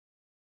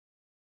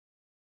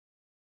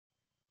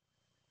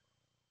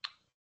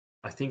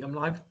think I'm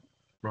live.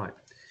 Right.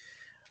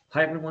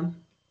 Hi, everyone.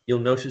 You'll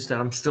notice that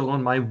I'm still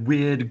on my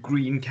weird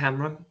green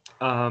camera.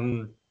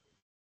 And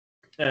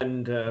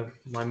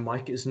my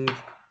mic isn't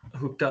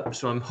hooked up,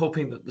 so I'm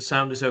hoping that the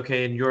sound is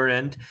okay in your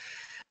end.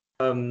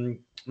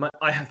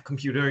 I have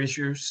computer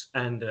issues,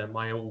 and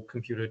my old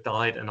computer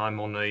died, and I'm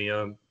on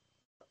a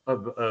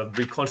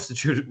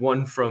reconstituted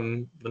one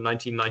from the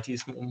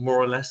 1990s,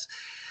 more or less.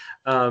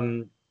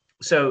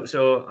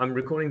 So I'm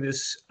recording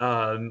this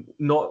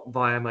not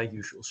via my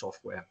usual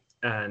software,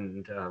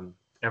 and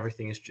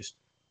everything is just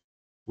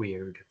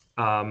weird.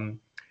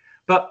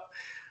 But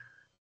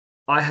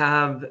I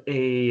have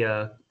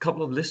a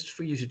couple of lists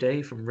for you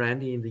today from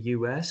Randy in the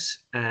US,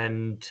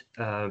 and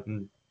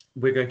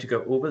we're going to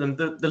go over them.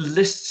 The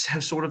lists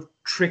have sort of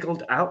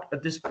trickled out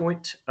at this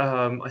point.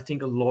 I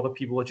think a lot of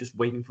people are just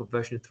waiting for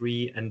version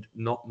 3 and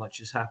not much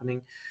is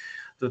happening.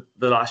 The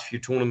last few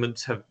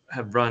tournaments have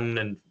run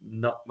and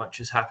not much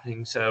is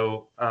happening.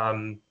 So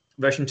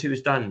version 2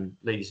 is done,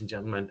 ladies and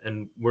gentlemen,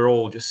 and we're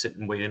all just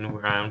sitting waiting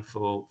around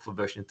for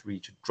version 3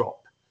 to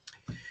drop.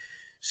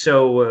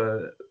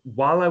 So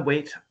while I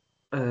wait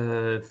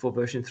for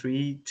version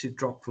 3 to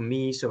drop for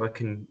me so I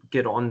can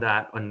get on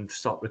that and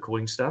start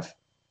recording stuff,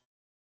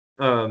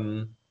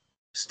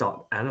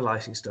 start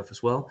analyzing stuff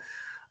as well,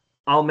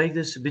 I'll make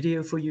this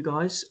video for you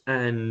guys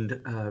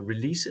and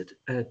release it.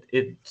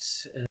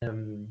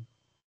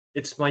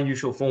 It's my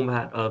usual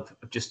format of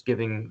just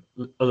giving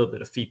a little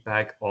bit of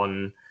feedback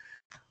on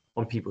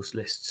people's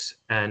lists,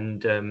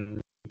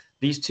 and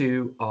these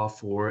two are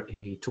for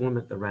a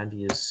tournament that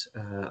Randy is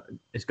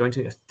going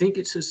to. I think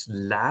it's his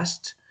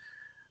last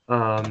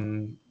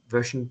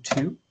version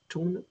 2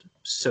 tournament.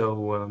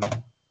 So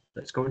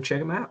let's go and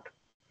check him out.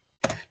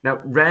 Now,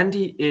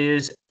 Randy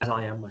is, as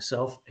I am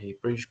myself, a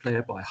British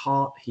player by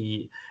heart.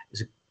 He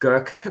is a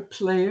Gurkha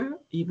player,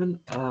 even.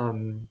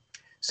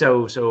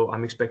 So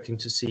I'm expecting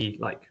to see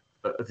like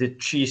the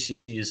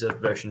cheesiest of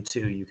version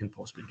 2 you can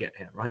possibly get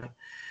here, right?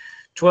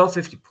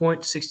 1250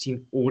 points,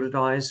 16 order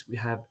dice. We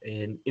have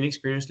an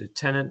inexperienced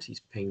lieutenant. He's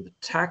paying the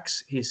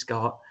tax. He's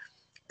got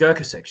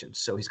Gurkha sections.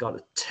 So he's got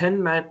a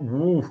 10-man.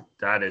 Woo,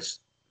 that is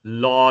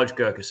large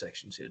Gurkha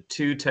sections here.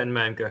 2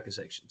 10-man Gurkha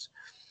sections.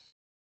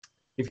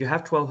 If you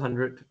have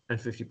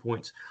 1250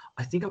 points,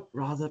 I think I'd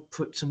rather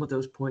put some of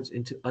those points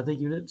into other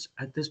units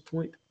at this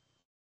point.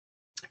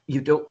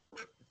 You don't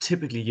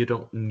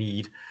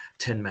need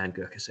 10-man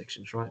Gurkha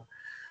sections, right?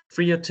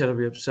 Free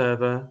artillery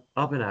observer,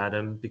 up and at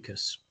 'em,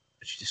 because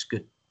it's just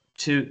good.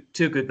 Too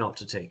good not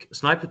to take. A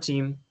sniper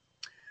team,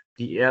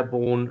 the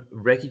airborne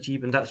recce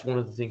jeep, and that's one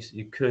of the things that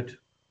you could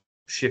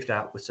shift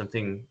out with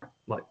something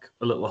like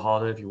a little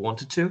harder if you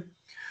wanted to.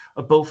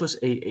 A Bofors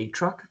AA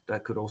truck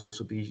that could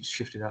also be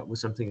shifted out with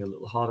something a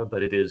little harder,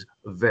 but it is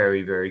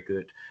very, very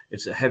good.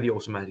 It's a heavy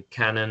automatic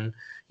cannon.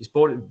 He's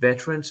bought it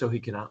veteran so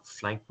he can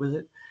outflank with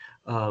it,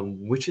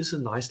 which is a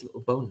nice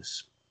little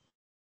bonus.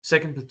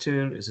 Second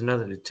platoon is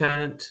another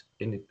lieutenant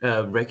in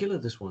regular.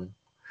 This one,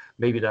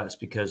 maybe that's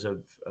because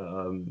of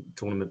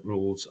tournament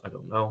rules. I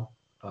don't know.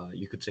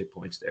 You could say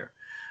points there.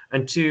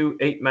 And 2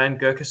 8-man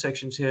Gurkha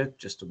sections here,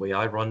 just the way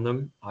I run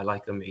them. I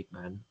like them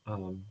 8-man.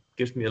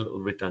 Gives me a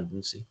little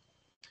redundancy.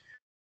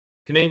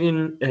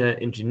 Canadian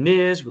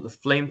engineers with a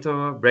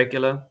flamethrower,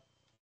 regular.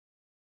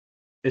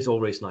 It's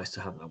always nice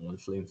to have that one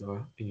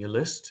flamethrower in your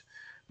list.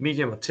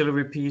 Medium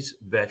artillery piece,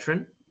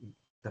 veteran.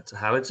 That's a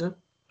howitzer.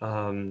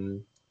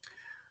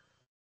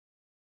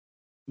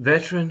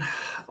 Veteran,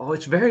 oh,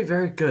 it's very,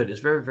 very good. It's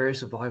very, very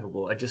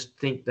survivable. I just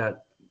think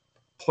that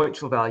points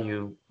for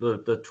value,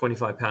 the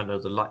 25-pounder,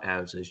 the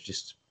lighthouse, is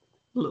just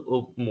a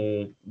little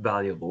more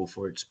valuable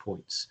for its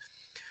points.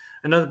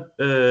 Another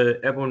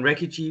airborne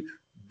recce jeep,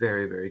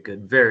 very, very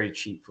good, very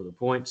cheap for the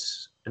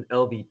points. An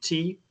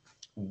LBT,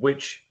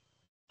 which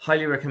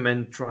highly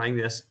recommend trying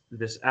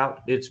this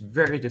out. It's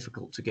very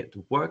difficult to get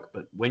to work,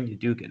 but when you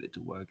do get it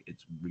to work,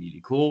 it's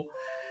really cool.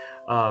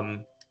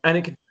 And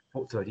it can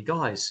support 30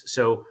 guys,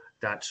 so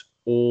that's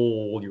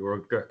all your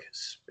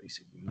Gurkhas,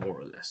 basically, more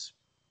or less.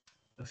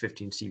 A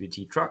 15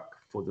 CVT truck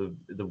for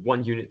the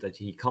one unit that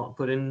he can't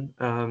put in.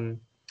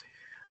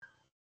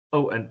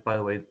 Oh, and by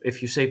the way,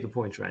 if you save the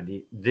points,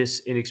 Randy,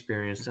 this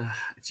inexperienced,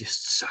 it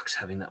just sucks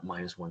having that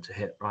 -1 to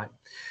hit, right?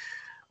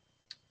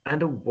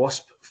 And a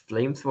Wasp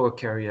flamethrower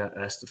carrier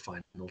as the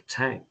final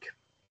tank.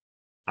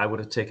 I would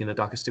have taken the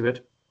Dhaka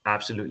Stewart,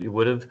 absolutely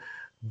would have,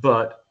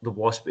 but the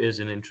Wasp is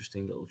an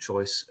interesting little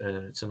choice.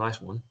 It's a nice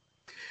one.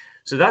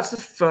 So that's the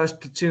first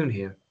platoon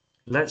here.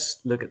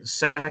 Let's look at the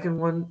second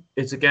one.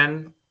 It's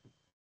again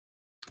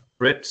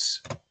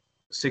Brits,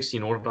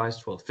 16 order dice,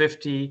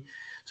 1250.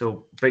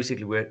 So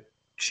basically we're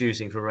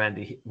choosing for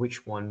Randy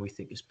which one we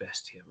think is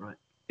best here, right?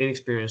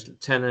 Inexperienced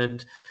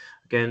lieutenant,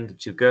 again the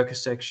 2 Gurkha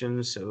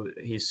sections, so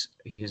he's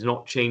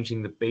not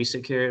changing the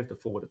basic here. The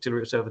forward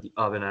artillery observer, the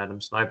Arvin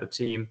Adams sniper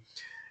team,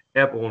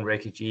 airborne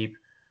recce jeep,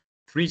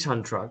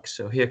 3-ton truck.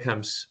 So here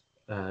comes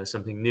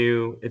something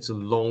new. It's a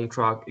long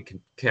truck. It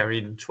can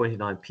carry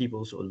 29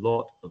 people, so a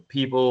lot of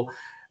people.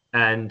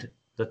 And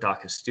the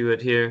Dhaka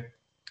Stewart here.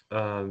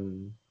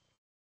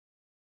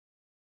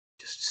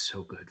 just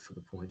so good for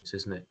the points,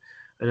 isn't it?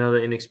 Another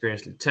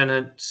inexperienced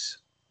lieutenant,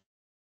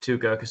 2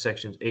 Gurkha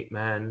sections,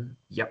 8-man.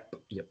 Yep.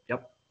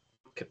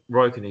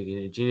 Royal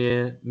Canadian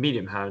Engineer,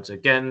 medium hounds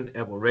again,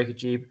 airborne Reiki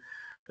Jeep,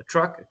 a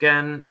truck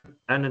again,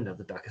 and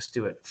another Dhaka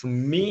Stewart. For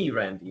me,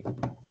 Randy,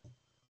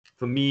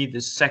 the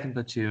second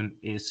platoon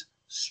is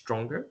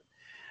stronger.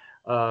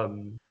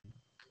 I'm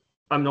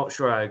not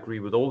sure I agree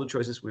with all the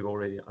choices. I've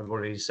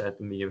already said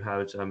the medium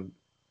hounds. I'm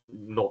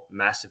not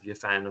massively a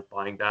fan of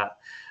buying that,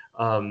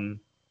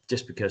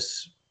 just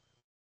because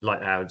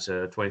light hounds,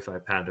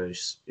 25 pounder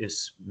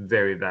is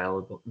very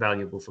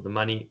valuable for the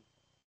money.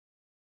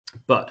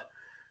 But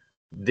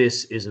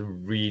this is a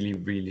really,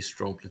 really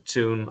strong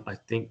platoon. I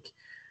think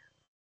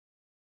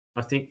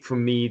for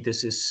me,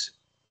 this is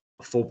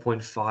a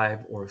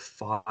 4.5 or a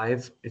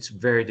 5. It's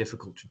very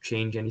difficult to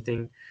change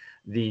anything.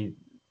 These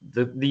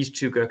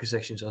 2 Gurkha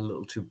sections are a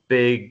little too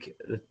big.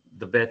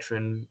 The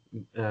veteran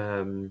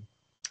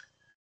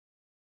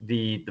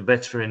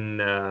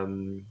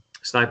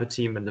sniper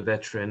team and the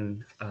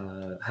veteran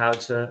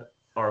howitzer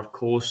are, of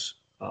course,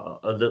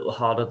 a little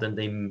harder than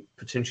they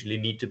potentially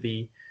need to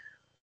be.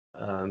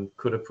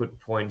 Could have put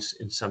points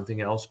in something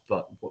else,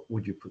 but what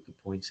would you put the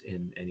points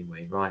in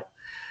anyway, right?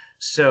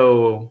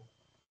 So,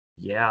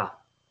 yeah,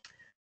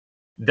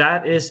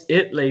 that is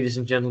it, ladies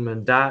and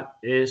gentlemen. That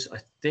is, I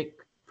think,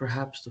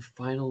 perhaps the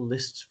final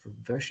lists for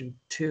version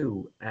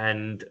 2,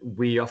 and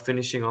we are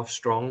finishing off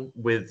strong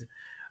with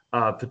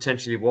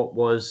potentially what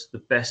was the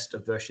best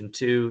of version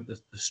 2,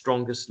 the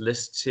strongest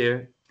lists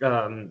here.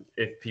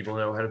 If people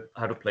know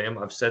how to play them,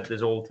 I've said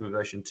this all through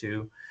version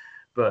 2.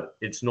 But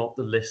it's not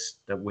the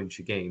list that wins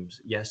you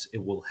games. Yes,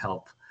 it will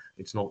help.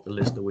 It's not the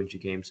list that wins you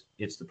games.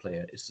 It's the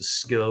player. It's the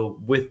skill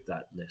with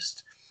that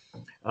list.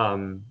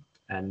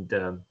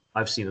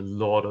 I've seen a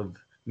lot of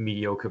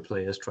mediocre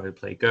players try to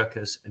play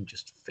Gurkhas and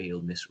just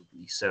fail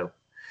miserably. So,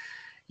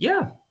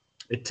 yeah,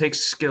 it takes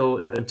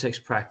skill and it takes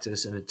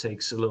practice and it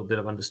takes a little bit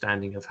of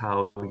understanding of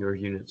how your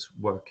units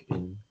work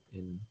in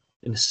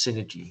a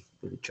synergy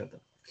with each other.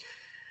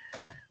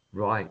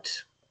 Right.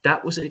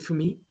 That was it for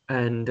me.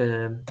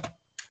 And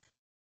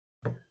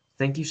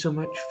thank you so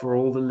much for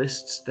all the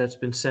lists that's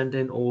been sent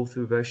in all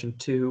through version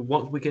 2.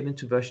 Once we get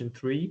into version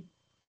 3,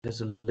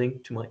 there's a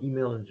link to my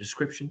email in the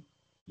description.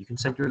 You can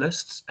send your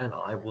lists and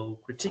I will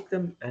critique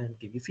them and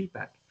give you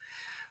feedback.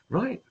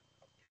 Right.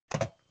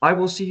 I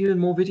will see you in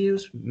more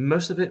videos.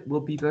 Most of it will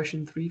be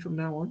version 3 from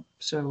now on.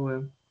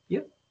 So,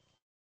 yeah,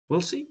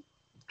 we'll see.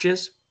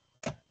 Cheers.